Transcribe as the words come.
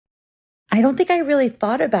I don't think I really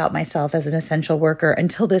thought about myself as an essential worker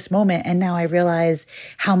until this moment. And now I realize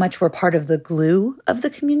how much we're part of the glue of the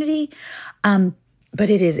community. But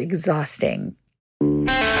it is exhausting.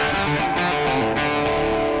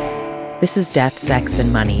 This is Death, Sex,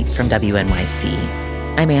 and Money from WNYC.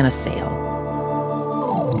 I'm Anna Sale.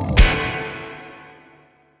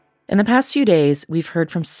 In the past few days, we've heard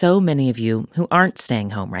from so many of you who aren't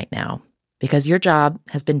staying home right now because your job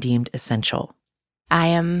has been deemed essential. I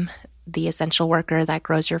am the essential worker that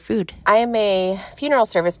grows your food. I am a funeral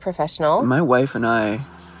service professional. My wife and I,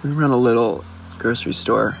 we run a little grocery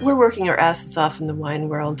store. We're working our asses off in the wine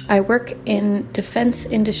world. I work in defense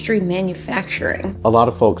industry manufacturing. A lot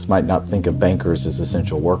of folks might not think of bankers as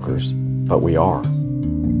essential workers, but we are.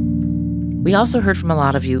 We also heard from a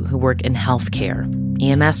lot of you who work in healthcare,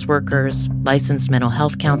 EMS workers, licensed mental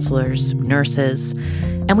health counselors, nurses,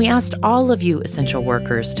 and we asked all of you essential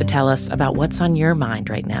workers to tell us about what's on your mind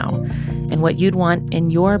right now and what you'd want in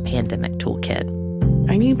your pandemic toolkit.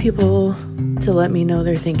 I need people to let me know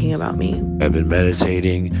they're thinking about me. I've been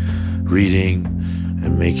meditating, reading,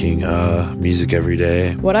 and making music every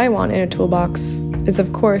day. What I want in a toolbox is,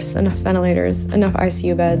 of course, enough ventilators, enough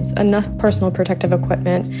ICU beds, enough personal protective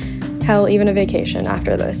equipment, hell, even a vacation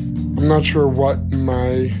after this. I'm not sure what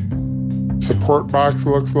my support box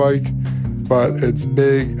looks like, but it's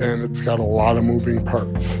big and it's got a lot of moving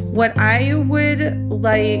parts. What I would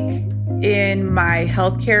like in my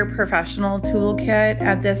healthcare professional toolkit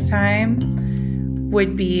at this time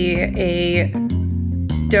would be a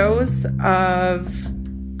dose of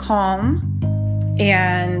calm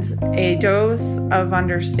and a dose of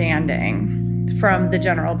understanding from the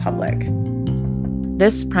general public.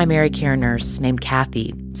 This primary care nurse named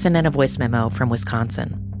Kathy sent in a voice memo from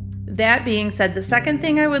Wisconsin. That being said, the second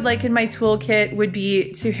thing I would like in my toolkit would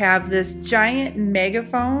be to have this giant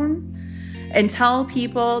megaphone and tell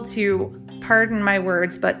people to, pardon my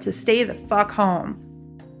words, but to stay the fuck home.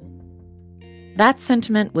 That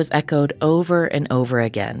sentiment was echoed over and over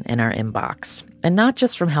again in our inbox, and not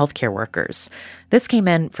just from healthcare workers. This came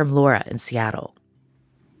in from Laura in Seattle.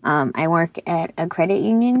 I work at a credit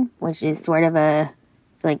union, which is sort of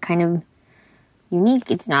kind of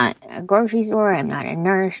unique. It's not a grocery store. I'm not a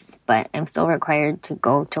nurse, but I'm still required to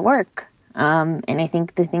go to work. And I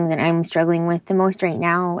think the thing that I'm struggling with the most right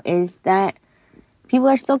now is that people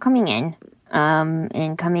are still coming in,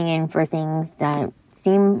 and coming in for things that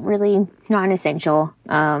seem really non-essential,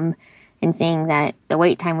 and saying that the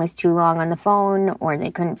wait time was too long on the phone or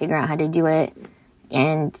they couldn't figure out how to do it.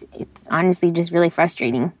 And it's honestly just really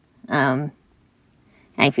frustrating. I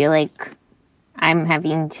feel like I'm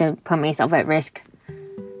having to put myself at risk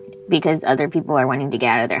because other people are wanting to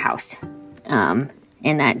get out of their house. And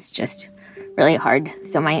that's just really hard.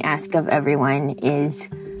 So my ask of everyone is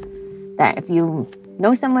that if you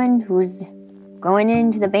know someone who's going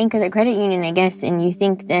into the bank or the credit union, I guess, and you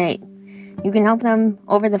think that you can help them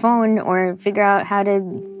over the phone or figure out how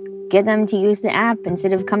to get them to use the app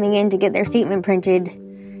instead of coming in to get their statement printed,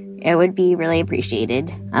 it would be really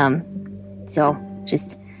appreciated. So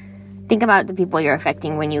just think about the people you're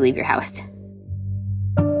affecting when you leave your house.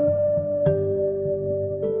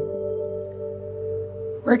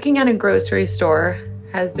 Working at a grocery store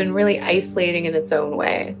has been really isolating in its own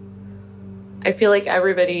way. I feel like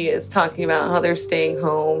everybody is talking about how they're staying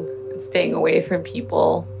home and staying away from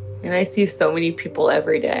people, and I see so many people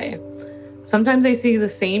every day. Sometimes I see the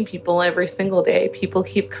same people every single day. People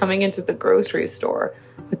keep coming into the grocery store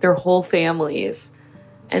with their whole families,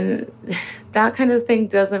 and that kind of thing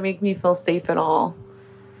doesn't make me feel safe at all.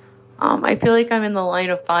 I feel like I'm in the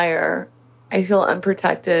line of fire. I feel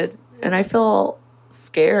unprotected, and I feel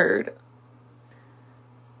scared.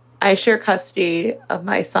 I share custody of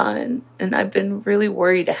my son, and I've been really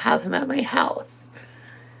worried to have him at my house.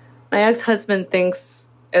 My ex-husband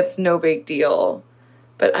thinks it's no big deal,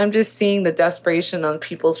 but I'm just seeing the desperation on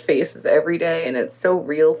people's faces every day, and it's so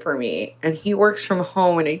real for me. And he works from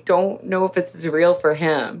home, and I don't know if this is real for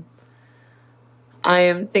him. I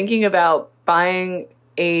am thinking about buying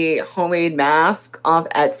a homemade mask off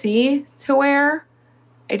Etsy to wear.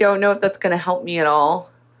 I don't know if that's going to help me at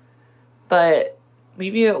all, but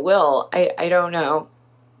maybe it will. I don't know.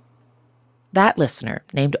 That listener,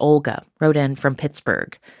 named Olga, wrote in from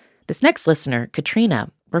Pittsburgh. This next listener,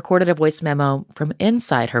 Katrina, recorded a voice memo from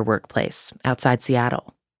inside her workplace outside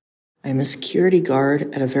Seattle. I'm a security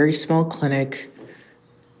guard at a very small clinic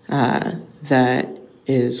that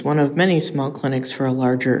is one of many small clinics for a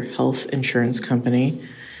larger health insurance company.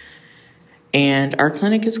 And our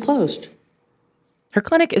clinic is closed. Her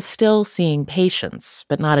clinic is still seeing patients,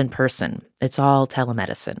 but not in person. It's all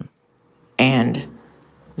telemedicine. And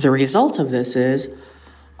the result of this is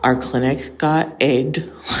Our clinic got egged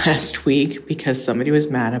last week because somebody was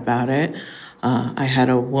mad about it. I had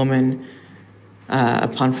a woman,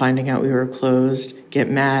 upon finding out we were closed, get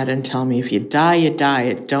mad and tell me, if you die, you die.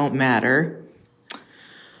 It don't matter.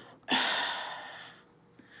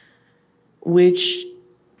 Which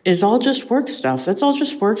is all just work stuff. That's all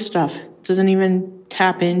just work stuff. Doesn't even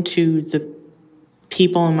tap into the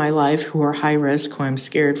people in my life who are high risk, who I'm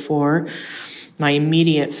scared for, my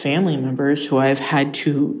immediate family members who I've had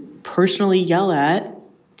to personally yell at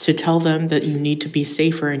to tell them that you need to be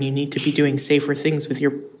safer and you need to be doing safer things with your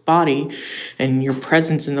body and your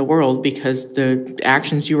presence in the world, because the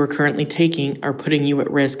actions you are currently taking are putting you at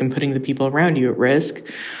risk and putting the people around you at risk.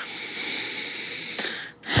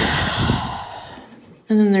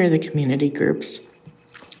 And then there are the community groups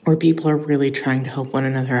where people are really trying to help one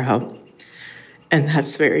another out. And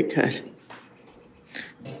that's very good.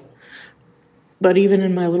 But even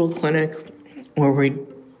in my little clinic where we're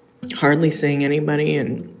hardly seeing anybody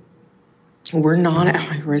and we're not at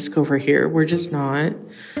high risk over here, we're just not.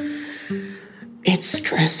 It's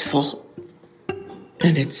stressful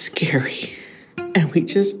and it's scary. And we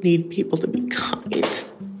just need people to be kind.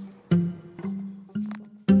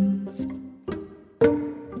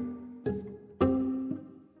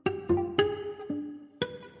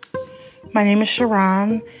 My name is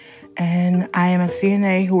Sharon, and I am a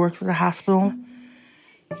CNA who works at a hospital,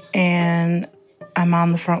 and I'm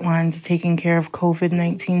on the front lines taking care of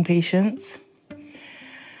COVID-19 patients.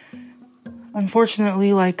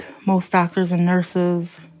 Unfortunately, like most doctors and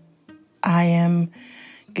nurses, I am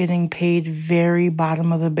getting paid very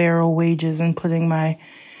bottom of the barrel wages and putting my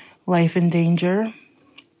life in danger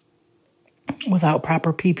without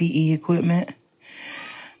proper PPE equipment.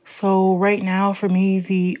 So right now, for me,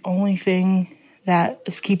 the only thing that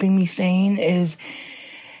is keeping me sane is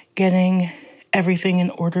getting everything in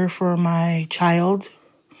order for my child,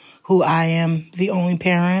 who I am the only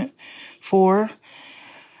parent for.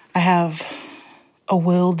 I have a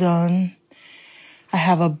will done. I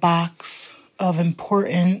have a box of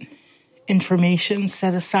important information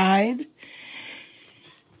set aside.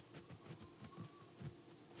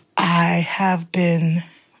 I have been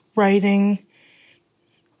writing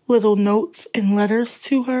little notes and letters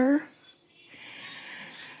to her.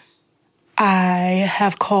 I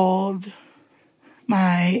have called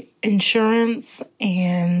my insurance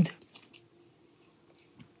and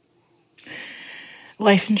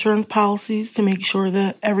life insurance policies to make sure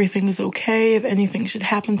that everything is okay, if anything should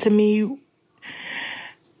happen to me.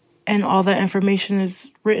 And all that information is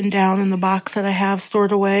written down in the box that I have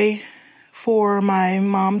stored away for my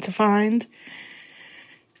mom to find.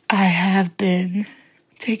 I have been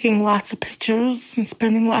taking lots of pictures and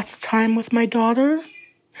spending lots of time with my daughter.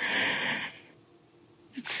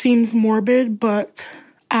 It seems morbid, but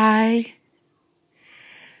I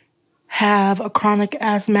have a chronic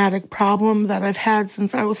asthmatic problem that I've had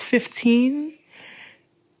since I was 15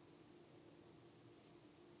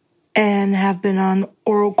 and have been on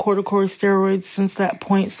oral corticosteroids since that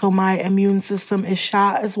point, so my immune system is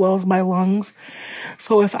shot as well as my lungs.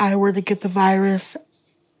 So if I were to get the virus,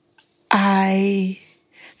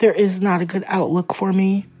 there is not a good outlook for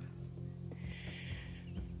me.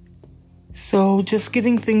 So just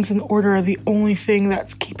getting things in order are the only thing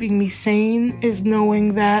that's keeping me sane, is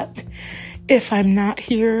knowing that if I'm not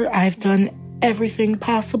here, I've done everything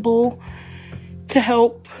possible to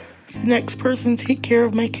help the next person take care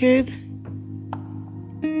of my kid.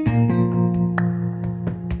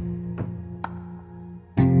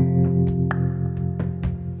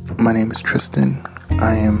 My name is Tristan.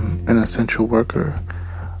 I am an essential worker.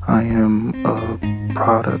 I am a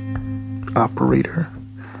product operator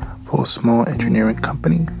for a small engineering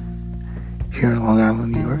company here in Long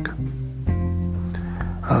Island, New York.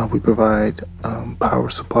 We provide power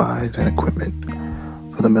supplies and equipment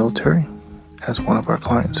for the military as one of our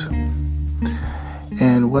clients.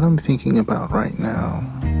 And what I'm thinking about right now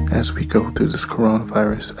as we go through this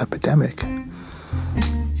coronavirus epidemic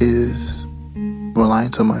is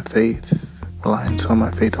reliance on my faith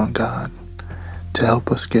on God to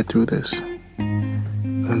help us get through this.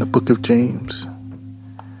 In the book of James,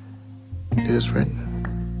 it is written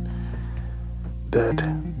that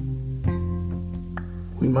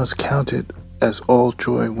we must count it as all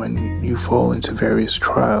joy when you fall into various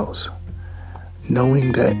trials,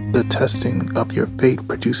 knowing that the testing of your faith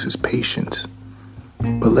produces patience.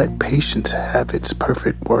 But let patience have its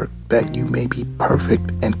perfect work, that you may be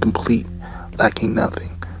perfect and complete, lacking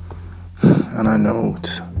nothing. And I know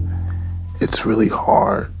it's really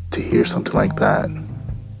hard to hear something like that.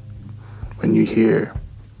 When you hear,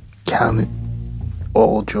 count it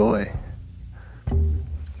all joy.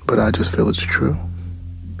 But I just feel it's true.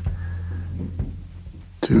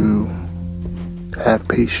 to have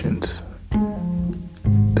patience,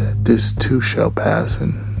 that this too shall pass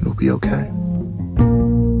and it'll be okay.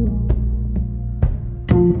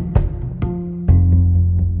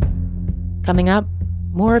 Coming up,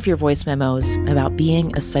 more of your voice memos about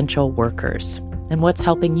being essential workers and what's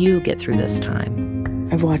helping you get through this time.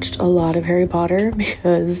 I've watched a lot of Harry Potter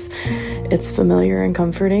because it's familiar and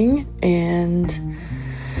comforting, and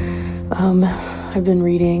I've been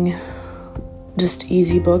reading just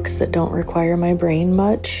easy books that don't require my brain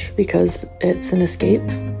much because it's an escape.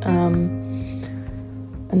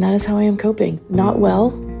 And that is how I am coping. Not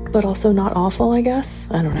well, but also not awful, I guess.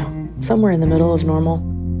 I don't know. Somewhere in the middle of normal.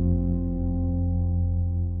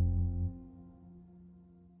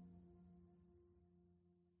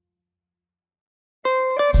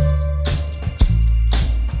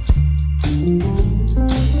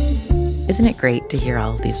 Isn't it great to hear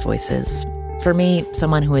all of these voices? For me,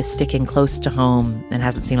 someone who is sticking close to home and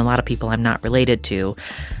hasn't seen a lot of people I'm not related to,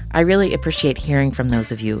 I really appreciate hearing from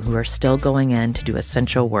those of you who are still going in to do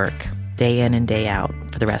essential work day in and day out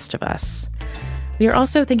for the rest of us. We are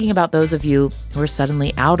also thinking about those of you who are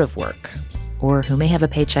suddenly out of work, or who may have a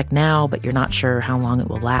paycheck now, but you're not sure how long it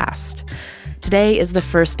will last. Today is the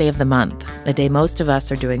first day of the month, a day most of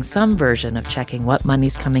us are doing some version of checking what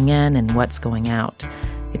money's coming in and what's going out.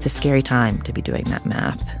 It's a scary time to be doing that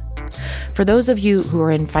math. For those of you who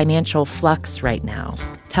are in financial flux right now,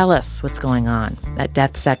 tell us what's going on at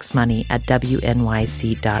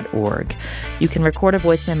deathsexmoney@wnyc.org. You can record a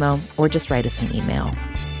voice memo or just write us an email.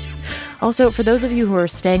 Also, for those of you who are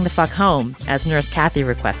staying the fuck home, as Nurse Kathy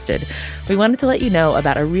requested, we wanted to let you know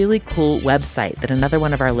about a really cool website that another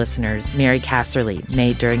one of our listeners, Mary Casserly,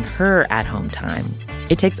 made during her at-home time.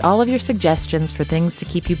 It takes all of your suggestions for things to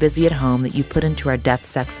keep you busy at home that you put into our Death,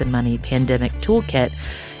 Sex, and Money pandemic toolkit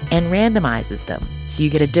and randomizes them, so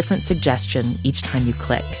you get a different suggestion each time you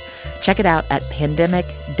click. Check it out at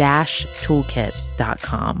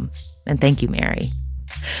pandemic-toolkit.com. And thank you, Mary.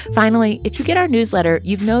 Finally, if you get our newsletter,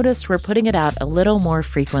 you've noticed we're putting it out a little more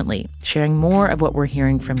frequently, sharing more of what we're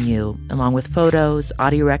hearing from you, along with photos,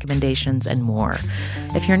 audio recommendations, and more.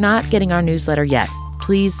 If you're not getting our newsletter yet,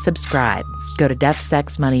 please subscribe. Go to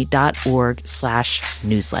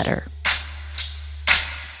deathsexmoney.org/newsletter.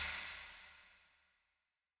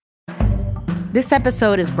 This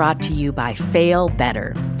episode is brought to you by Fail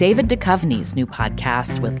Better, David Duchovny's new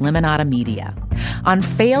podcast with Limonada Media. On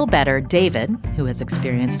Fail Better, David, who has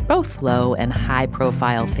experienced both low and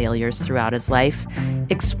high-profile failures throughout his life,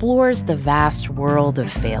 explores the vast world of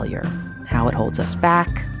failure, how it holds us back,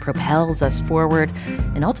 propels us forward,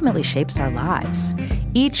 and ultimately shapes our lives.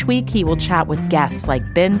 Each week, he will chat with guests like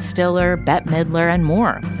Ben Stiller, Bette Midler, and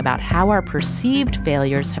more about how our perceived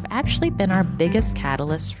failures have actually been our biggest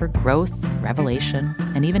catalysts for growth, revelation,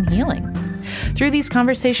 and even healing. Through these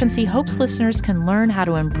conversations, he hopes listeners can learn how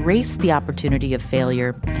to embrace the opportunity of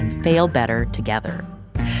failure and fail better together.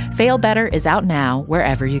 Fail Better is out now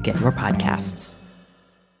wherever you get your podcasts.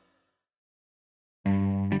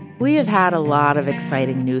 We have had a lot of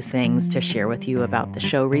exciting new things to share with you about the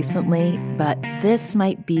show recently, but this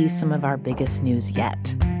might be some of our biggest news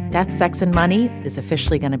yet. Death, Sex, and Money is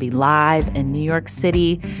officially going to be live in New York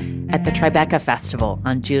City at the Tribeca Festival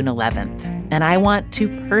on June 11th. And I want to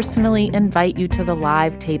personally invite you to the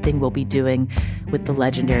live taping we'll be doing with the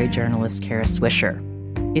legendary journalist Kara Swisher.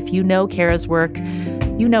 If you know Kara's work,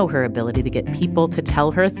 you know her ability to get people to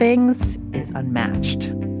tell her things is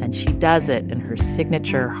unmatched. And she does it in her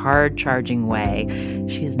signature hard-charging way.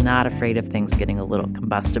 She's not afraid of things getting a little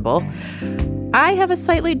combustible. I have a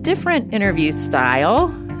slightly different interview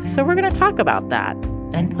style, so we're going to talk about that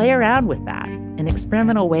and play around with that in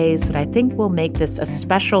experimental ways that I think will make this a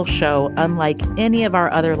special show unlike any of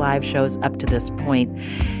our other live shows up to this point.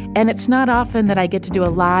 And it's not often that I get to do a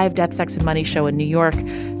live Death, Sex, and Money show in New York,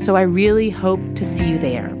 so I really hope to see you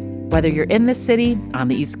there. Whether you're in the city, on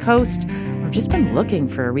the East Coast, or just been looking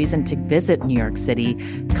for a reason to visit New York City,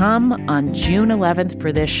 come on June 11th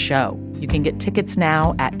for this show. You can get tickets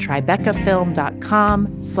now at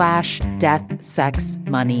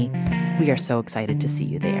tribecafilm.com/deathsexmoney. We are so excited to see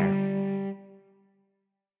you there.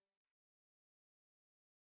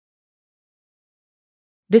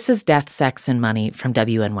 This is Death, Sex, and Money from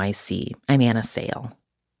WNYC. I'm Anna Sale.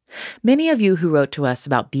 Many of you who wrote to us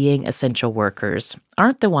about being essential workers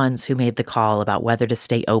aren't the ones who made the call about whether to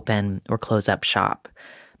stay open or close up shop.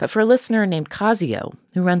 But for a listener named Casio,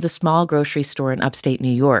 who runs a small grocery store in upstate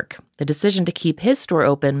New York, the decision to keep his store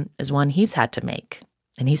open is one he's had to make,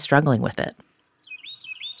 and he's struggling with it.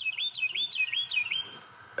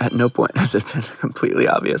 At no point has it been completely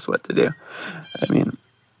obvious what to do. I mean,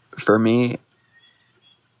 for me,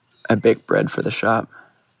 I bake bread for the shop.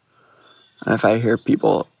 And if I hear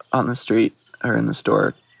people on the street or in the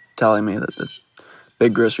store telling me that the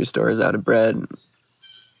big grocery store is out of bread,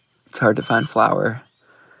 it's hard to find flour,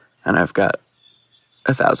 and I've got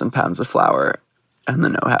 1,000 pounds of flour and the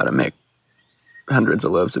know-how to make hundreds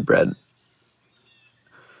of loaves of bread,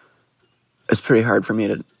 it's pretty hard for me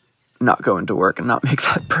to not go into work and not make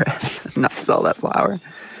that bread and not sell that flour.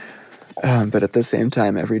 But at the same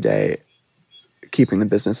time, every day, keeping the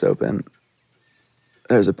business open,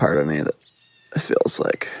 there's a part of me that feels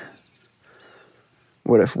like,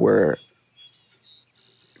 what if we're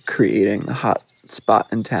creating the hot spot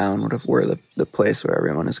in town? What if we're the place where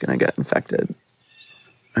everyone is going to get infected?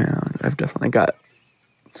 You know, I've definitely got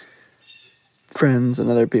friends and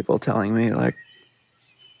other people telling me, like,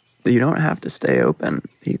 you don't have to stay open.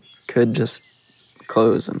 You could just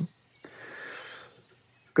close and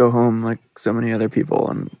go home like so many other people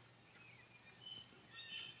and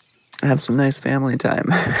have some nice family time.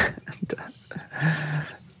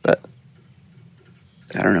 But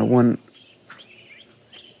I don't know, one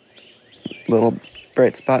little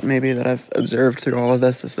bright spot maybe that I've observed through all of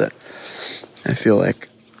this is that I feel like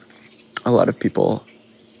a lot of people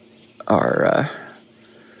are,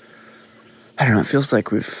 I don't know, it feels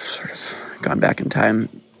like we've sort of gone back in time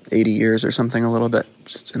 80 years or something a little bit,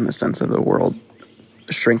 just in the sense of the world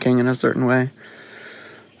shrinking in a certain way.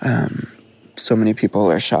 So many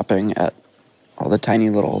people are shopping at all the tiny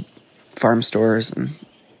little farm stores and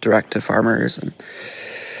direct to farmers, and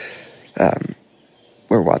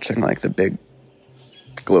we're watching like the big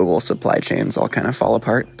global supply chains all kind of fall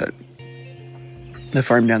apart, but the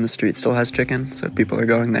farm down the street still has chicken, so people are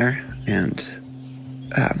going there. And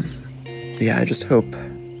I just hope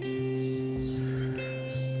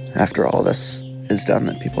after all this is done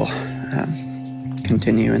that people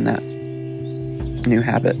continue in that new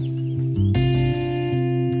habit.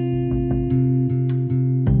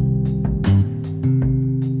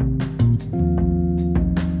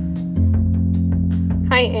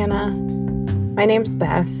 Hi, Anna. My name's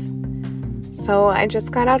Beth. So I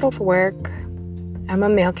just got out of work. I'm a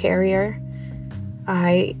mail carrier.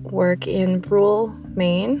 I work in rural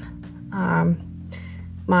Maine.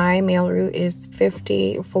 My mail route is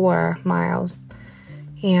 54 miles,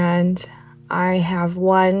 and I have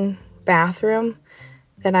one bathroom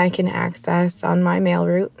that I can access on my mail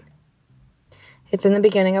route. It's in the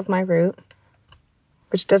beginning of my route,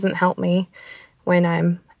 which doesn't help me when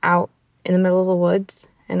I'm out in the middle of the woods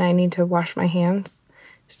and I need to wash my hands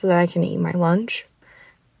so that I can eat my lunch.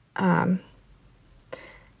 I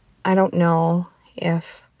don't know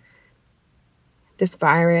if this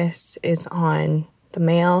virus is on the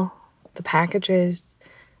mail, the packages,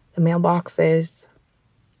 the mailboxes,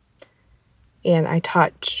 and I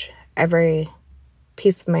touch every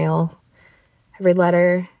piece of mail, every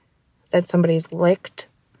letter that somebody's licked,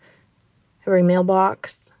 every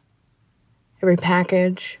mailbox, every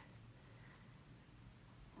package.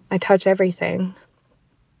 I touch everything.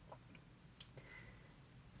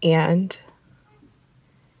 And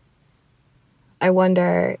I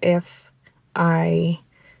wonder if I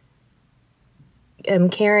am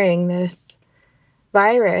carrying this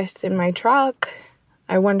virus in my truck.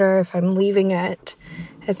 I wonder if I'm leaving it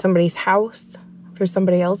at somebody's house for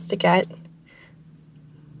somebody else to get.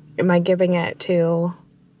 Am I giving it to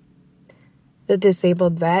the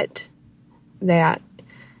disabled vet that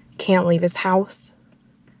can't leave his house,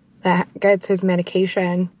 that gets his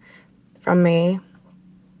medication from me?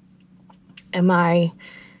 Am I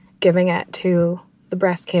giving it to the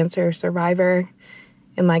breast cancer survivor?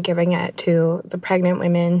 Am I giving it to the pregnant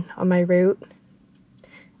women on my route?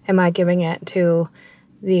 Am I giving it to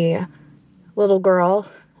the little girl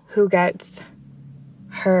who gets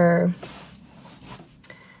her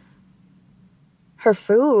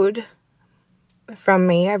food from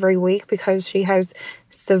me every week because she has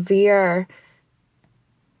severe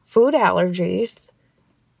food allergies?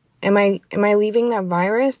 Am I leaving that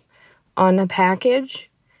virus on a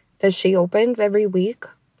package that she opens every week?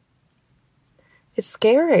 It's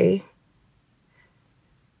scary.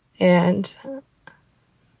 And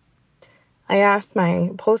I asked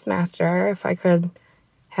my postmaster if I could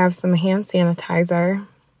have some hand sanitizer,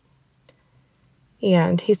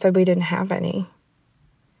 and he said we didn't have any.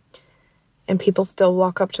 And people still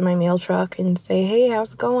walk up to my mail truck and say, "Hey,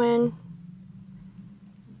 how's it going?"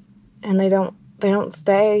 And they don't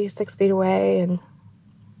stay 6 feet away, and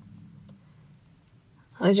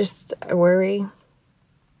I worry.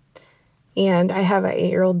 And I have an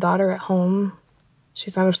 8-year-old daughter at home.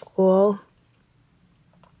 She's out of school.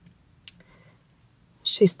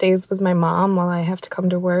 She stays with my mom while I have to come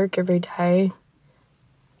to work every day.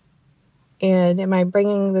 And am I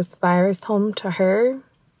bringing this virus home to her?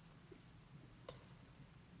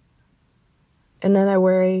 And then I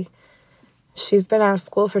worry, she's been out of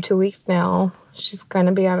school for 2 weeks now. She's going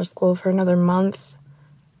to be out of school for another month.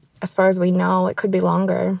 As far as we know, it could be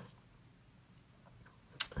longer.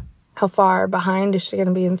 How far behind is she going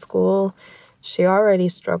to be in school? She already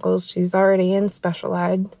struggles. She's already in special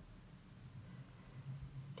ed.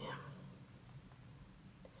 Yeah.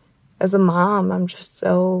 As a mom, I'm just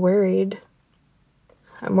so worried.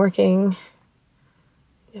 I'm working,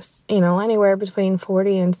 anywhere between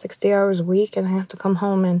 40 and 60 hours a week, and I have to come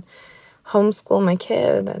home and homeschool my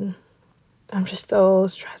kid, and I'm just so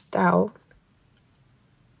stressed out.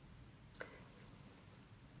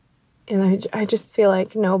 And I just feel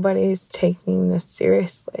like nobody's taking this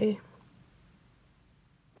seriously.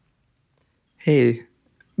 Hey,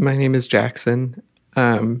 my name is Jackson.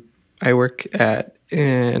 I work at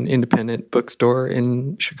an independent bookstore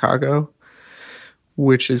in Chicago,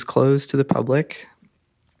 which is closed to the public,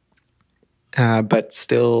 but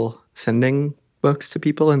still sending books to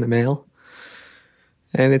people in the mail.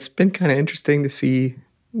 And it's been kind of interesting to see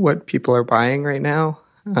what people are buying right now,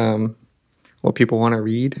 what people want to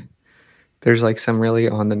read. There's like some really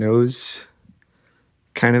on-the-nose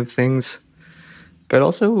kind of things. But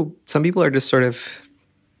also, some people are just sort of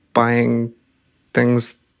buying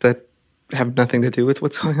things that have nothing to do with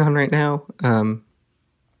what's going on right now.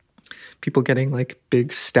 People getting like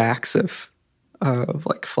big stacks of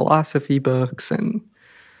like philosophy books and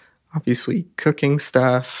obviously cooking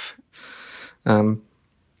stuff. I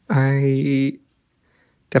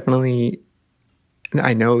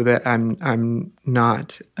know that I'm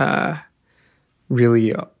not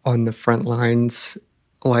really on the front lines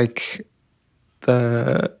like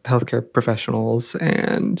the healthcare professionals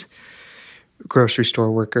and grocery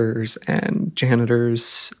store workers and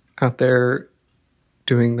janitors out there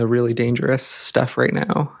doing the really dangerous stuff right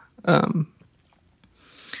now.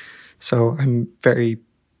 So I'm very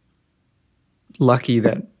lucky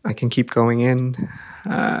that I can keep going in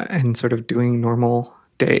and sort of doing normal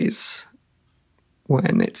days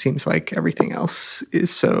when it seems like everything else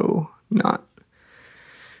is so not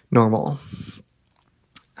normal.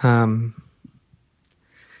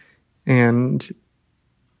 And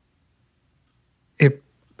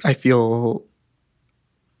I feel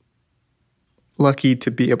lucky to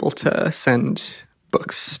be able to send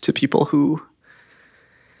books to people who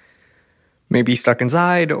may be stuck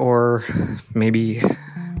inside or maybe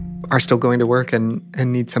are still going to work and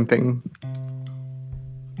need something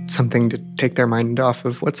to take their mind off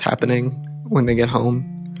of what's happening when they get home.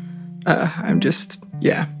 I'm just,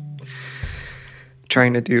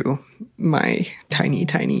 trying to do my tiny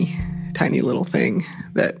little thing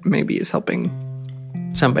that maybe is helping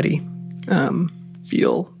somebody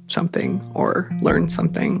feel something or learn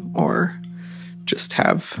something or just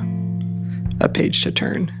have a page to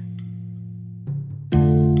turn.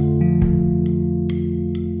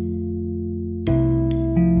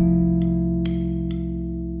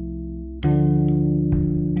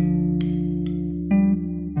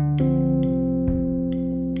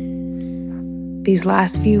 These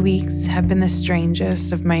last few weeks have been the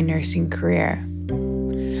strangest of my nursing career.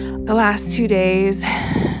 The last 2 days,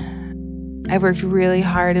 I've worked really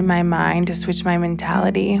hard in my mind to switch my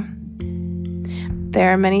mentality.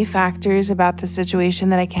 There are many factors about the situation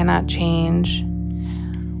that I cannot change.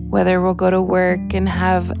 Whether we'll go to work and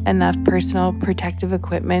have enough personal protective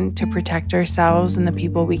equipment to protect ourselves and the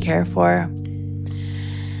people we care for.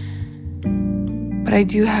 But I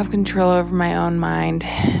do have control over my own mind,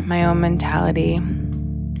 my own mentality.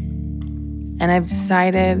 And I've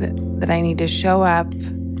decided that I need to show up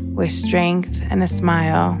with strength and a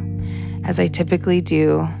smile, as I typically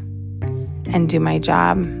do, and do my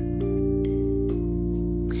job.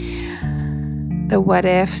 The what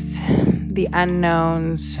ifs, the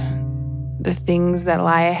unknowns, the things that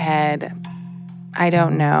lie ahead, I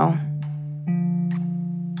don't know.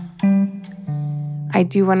 I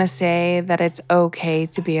do want to say that it's okay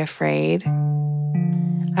to be afraid.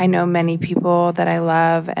 I know many people that I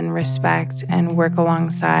love and respect and work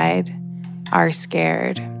alongside are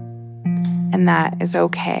scared, and that is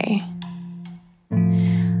okay.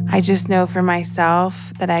 I just know for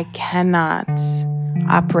myself that I cannot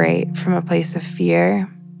operate from a place of fear.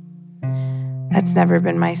 That's never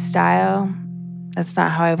been my style. That's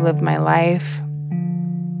not how I've lived my life.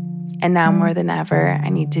 And now more than ever, I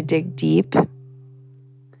need to dig deep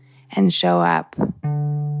and show up.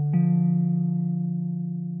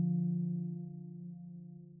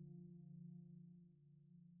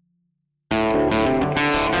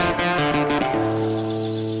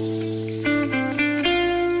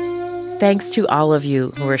 Thanks to all of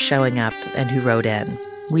you who are showing up and who wrote in.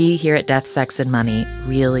 We here at Death, Sex, and Money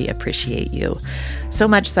really appreciate you. So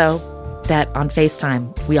much so that on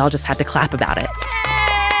FaceTime, we all just had to clap about it.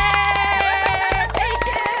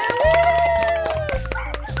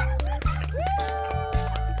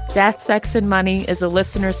 Death, Sex, and Money is a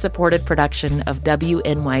listener-supported production of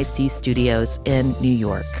WNYC Studios in New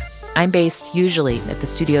York. I'm based usually at the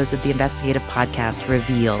studios of the investigative podcast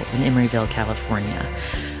Reveal in Emeryville, California.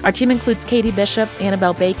 Our team includes Katie Bishop,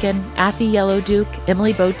 Annabelle Bacon, Afi Yellow Duke,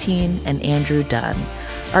 Emily Botine, and Andrew Dunn.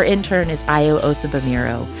 Our intern is Ayo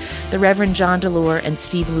Osabamiro. The Reverend John DeLore and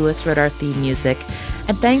Steve Lewis wrote our theme music.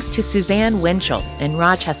 And thanks to Suzanne Winchell in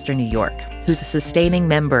Rochester, New York, who's a sustaining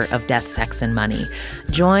member of Death, Sex, and Money.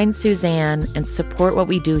 Join Suzanne and support what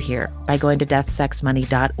we do here by going to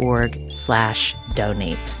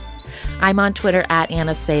deathsexmoney.org/donate. I'm on Twitter at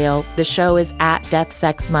Anna Sale. The show is at Death,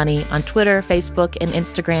 Sex, Money on Twitter, Facebook, and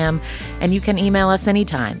Instagram. And you can email us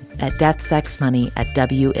anytime at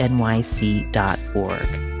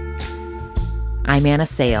deathsexmoney@wnyc.org. I'm Anna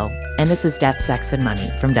Sale, and this is Death, Sex, and Money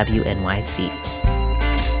from WNYC.